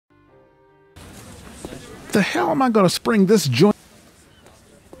The hell am I gonna spring this joint?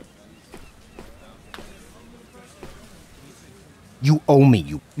 You owe me,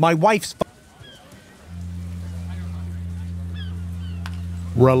 you. My wife's.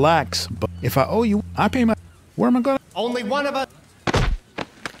 Relax, but if I owe you, I pay my. Where am I gonna? Only one of us.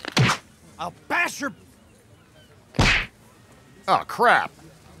 I'll bash your. Oh, crap.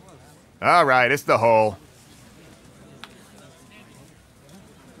 All right, it's the hole.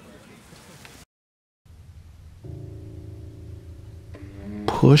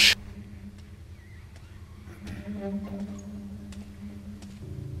 Push.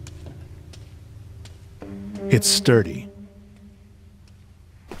 It's sturdy.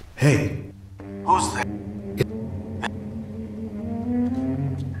 Hey. Who's there?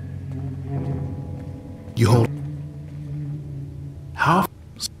 You hold. How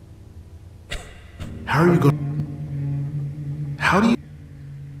are you going? How do you?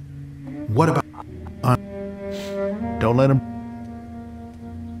 What about? Don't let him.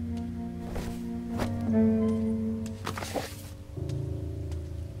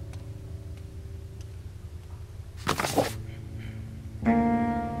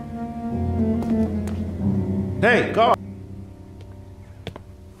 Hey, go.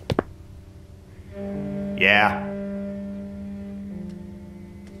 Yeah.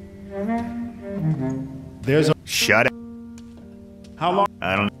 There's a. Shut it. How long?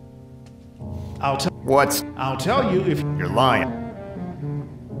 I don't. I'll tell you if You're lying.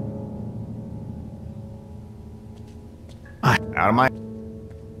 Out of my.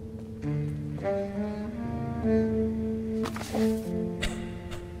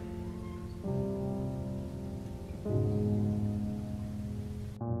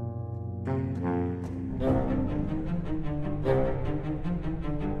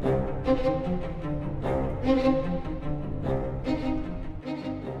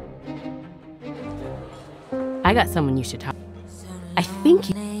 I got someone you should talk. I think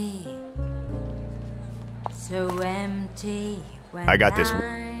you. So empty when I got this.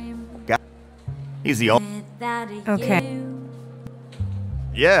 He's the only. Okay.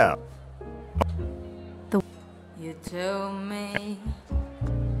 Yeah. You told me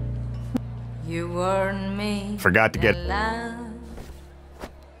you warned me. Forgot to get. Love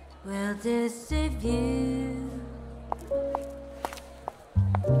will deceive you.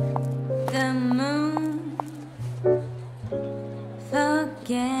 The moon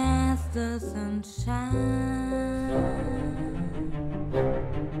forgets the sunshine.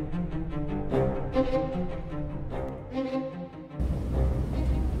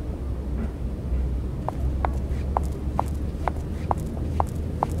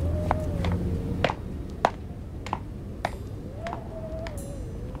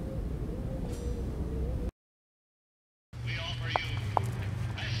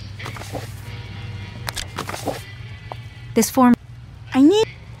 This form I need.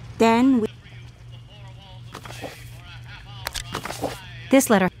 Then we. This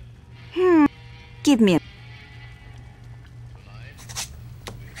letter. Give me.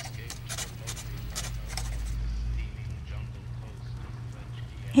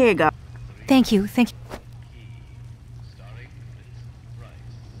 Here you go. Thank you. Thank you.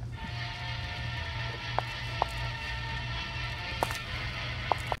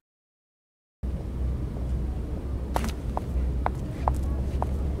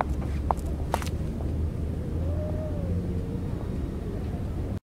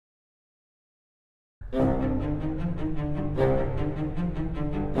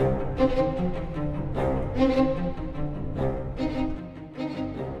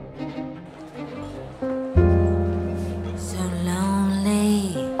 So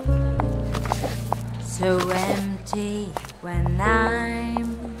lonely, so empty when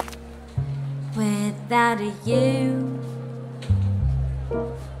I'm without you.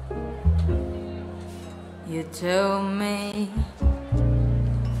 You told me,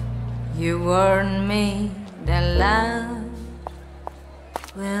 you warned me that love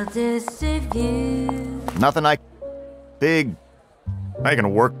will deceive you. Nothing I. Big. I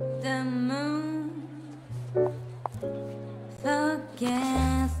can work. The moon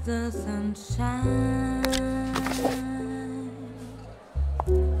forgets the sunshine.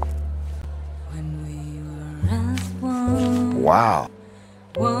 When we were as one. Wow.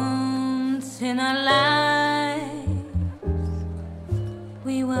 Once in our lives,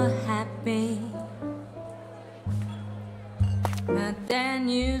 we were happy. But then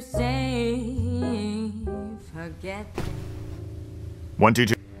you say, forget me. 1, 2,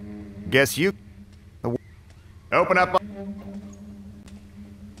 2. Guess you. Open up.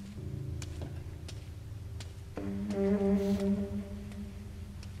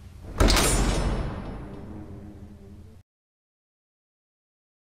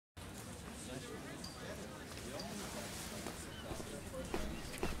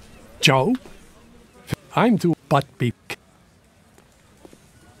 Joe? I'm too but be.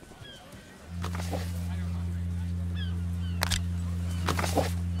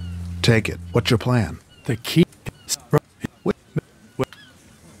 Take it. What's your plan? The key.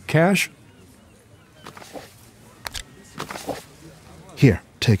 Cash? Here,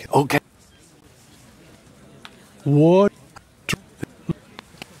 take it. Okay. What?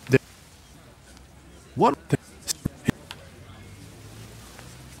 What?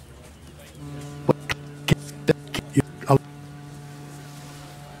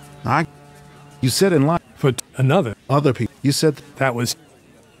 You said in line For another. other people. You said That was.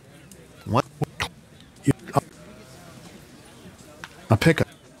 what? A pickup.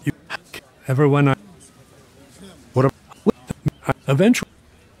 Ever when I. What? Eventually.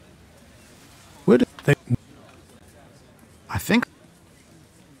 Where did They, I think?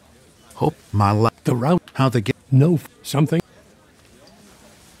 Hope my life. the route. How they get? No. Something.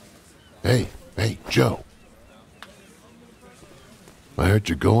 Hey, Joe. I heard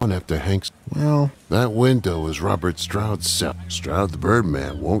you're going after Hank's. Well, That window is Robert Stroud's cell. Stroud the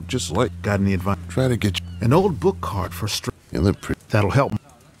Birdman won't just let. got any advice? Try to get you An old book card for in the pre. that'll help.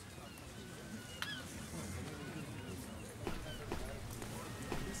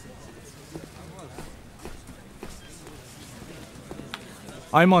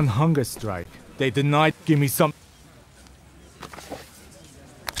 I'm on hunger strike. They denied give me some.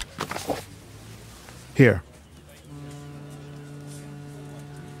 Here.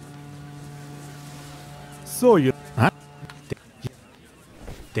 So you. Huh?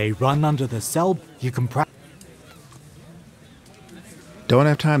 They run under the cell. You can Don't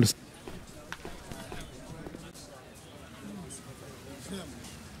have time to.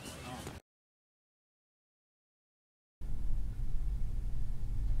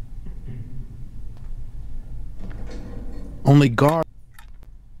 Only guard.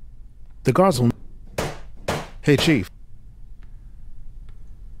 The guards will. Hey, Chief.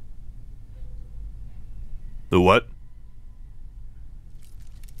 The what?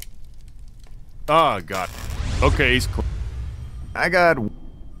 Oh, God. Okay, he's clear. I got.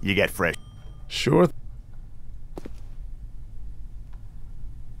 You get fresh. Sure.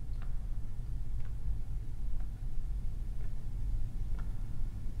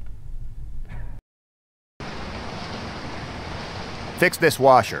 Fix this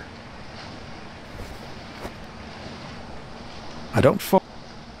washer. I don't fall.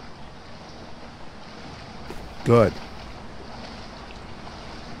 Good.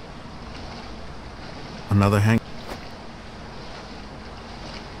 Another hang.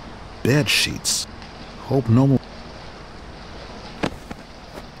 Bed sheets. Hope no more.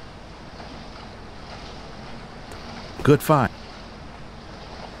 Good find.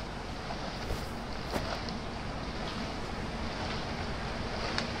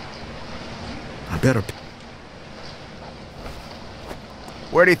 I better.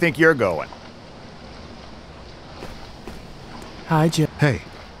 Where do you think you're going? Hi, Jim. Hey.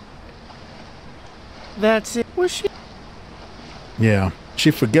 That's it. Was she? Yeah.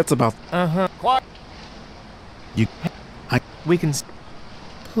 She forgets about. Quiet. You. We can.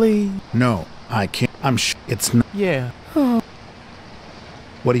 Please. No. I can't. It's not. Yeah.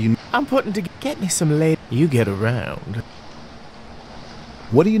 What do you? I'm putting to get me some late. You get around.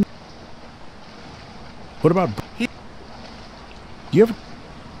 What do you? What about? You ever?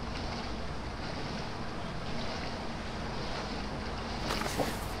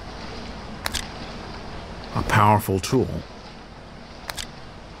 A powerful tool.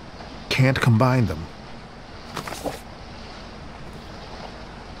 Can't combine them.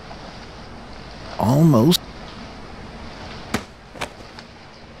 Almost.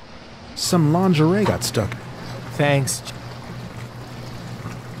 Some lingerie got stuck. Thanks.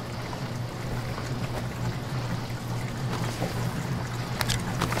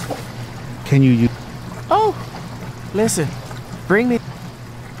 Can you use? Oh, listen. Bring me.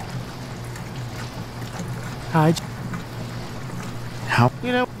 Hi. How?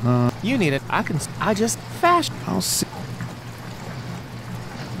 You know, you need it. I just fashion. I'll see.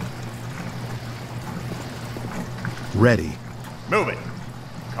 Ready. Move it.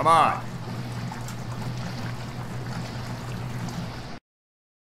 Come on.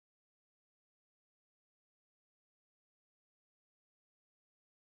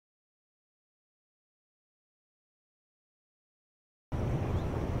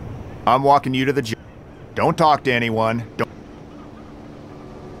 I'm walking you to the gym. Don't talk to anyone. Don't.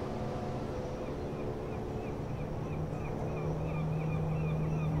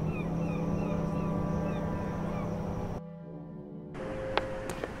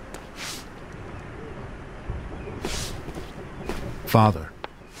 Father,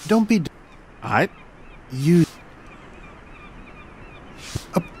 Don't be. You.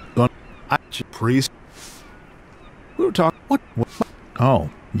 Priest. We were talking. What? Oh,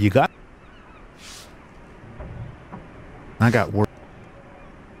 you got. I got work.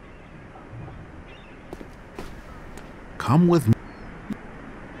 Come with me.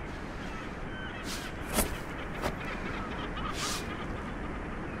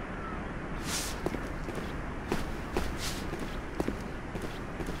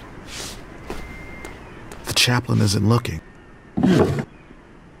 The chaplain isn't looking.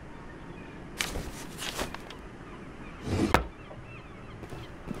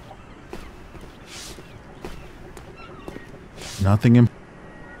 Nothing.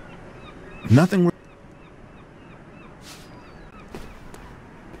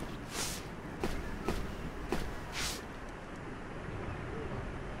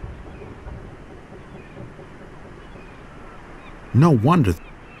 No wonder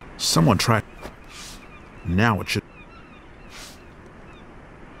someone tried. Now it should.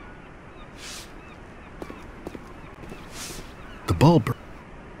 The bulb.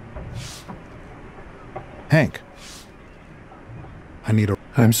 Hank. I need a.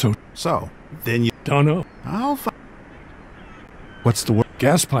 I'm so. So, then you. Don't know. I'll find. What's the word?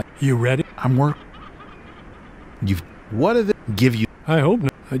 Gas pipe. You ready? I'm work. You've. What did it give you? I hope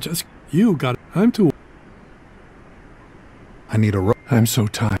not. I just. You got it. I'm too. I need a rope. I'm so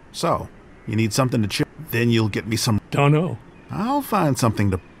tired. So, you need something to cheer. Then you'll get me some. Don't know. I'll find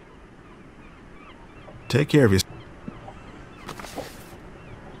something to. Take care of yourself.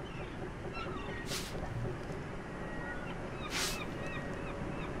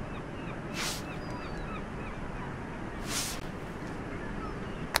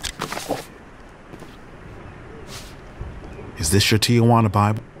 Is this your Tijuana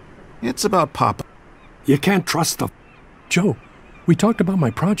Bible? It's about Papa. You can't trust the. Joe, we talked about my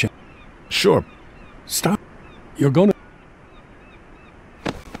project. Sure. Stop. You're gonna.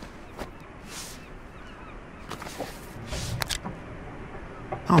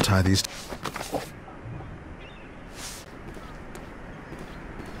 I'll tie these.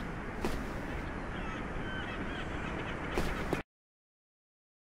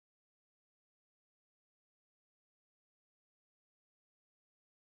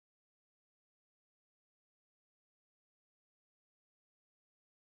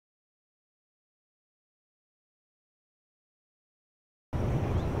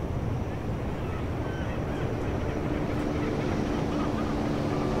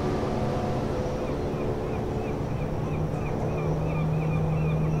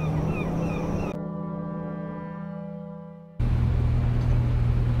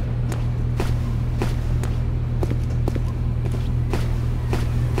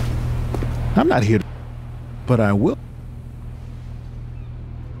 I'm not here, but I will.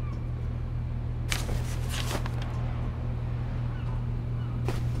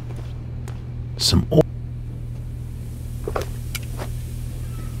 Some oil.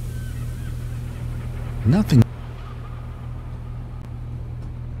 Nothing.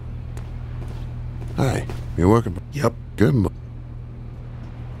 Hi, you working? Yep. Good move.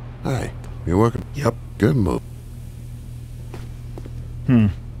 Hi, you working? Yep. Good move.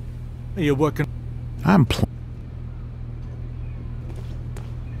 Are you working? I'm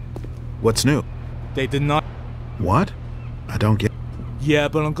What's new? They did not. What? I don't get. Yeah,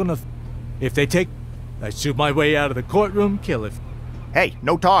 but I'm gonna. If they take. I shoot my way out of the courtroom, kill it. Hey,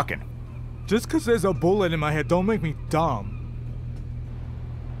 no talking. Just 'cause there's a bullet in my head, don't make me dumb.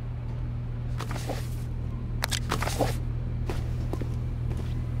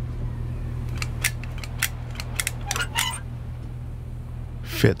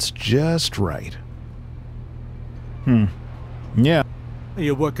 Fits just right. Yeah. Are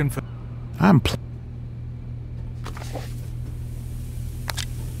you working for? I'm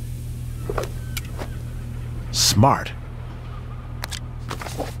smart.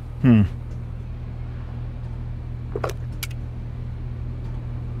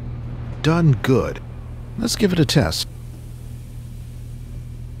 Done good. Let's give it a test.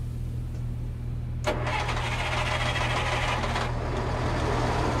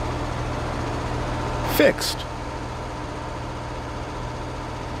 Fixed.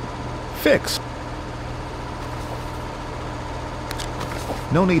 Fixed.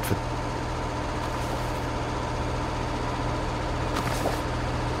 No need for.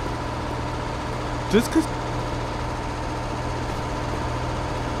 Just 'cause.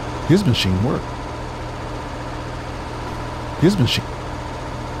 His machine worked. His machine.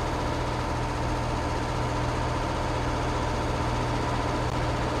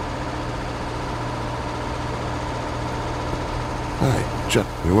 Hi,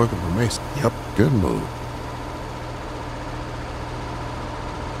 You're working for Mason? Yep. Good move.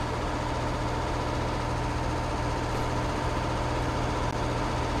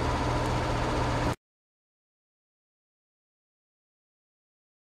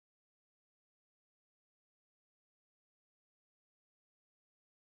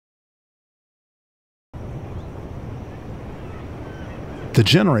 The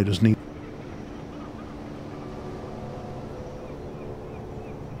generators need...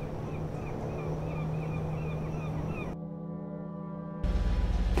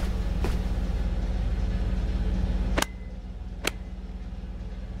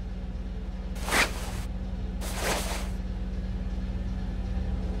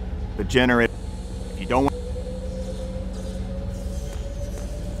 The generator. If you don't want...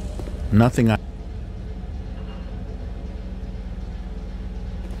 Nothing I...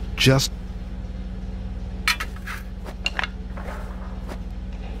 Just...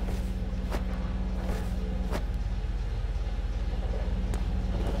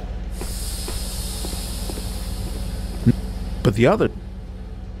 But the other...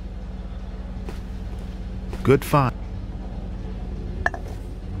 Good find.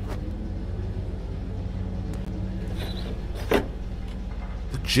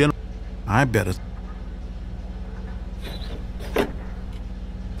 The I bet it.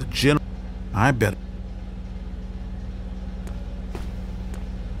 The I bet.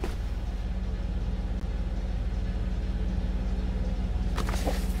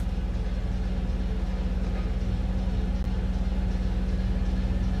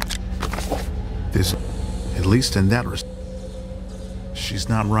 This, at least in that respect, she's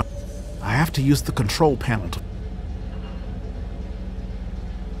not right. I have to use the control panel to...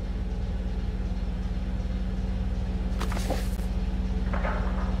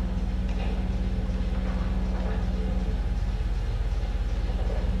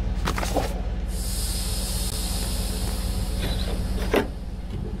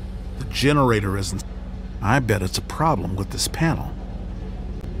 Generator isn't. I bet it's a problem with this panel.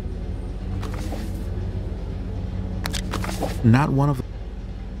 Not one of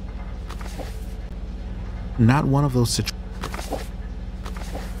those situations.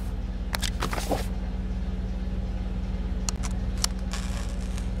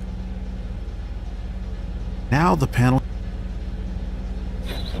 Now the panel.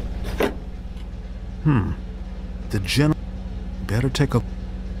 The gen better take a...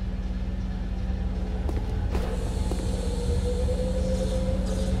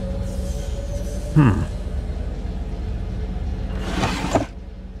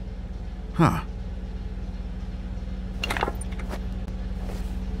 Huh.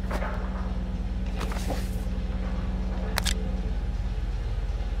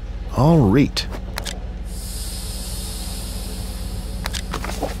 All right.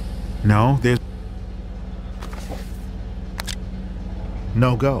 No, there's...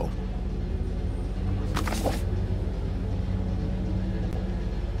 No go.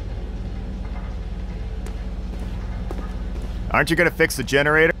 Aren't you gonna fix the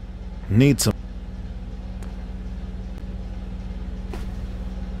generator? Need some...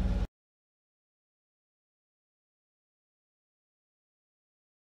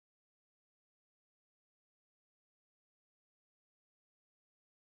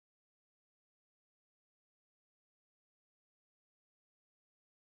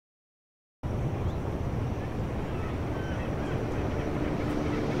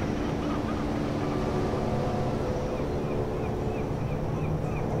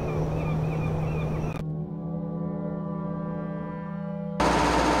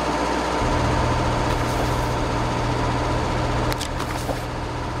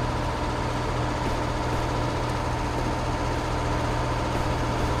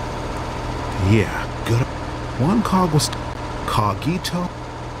 Yeah, good. One cog was... Cogito?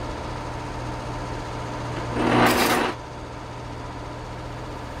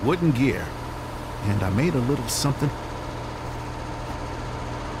 Wooden gear. And I made a little something...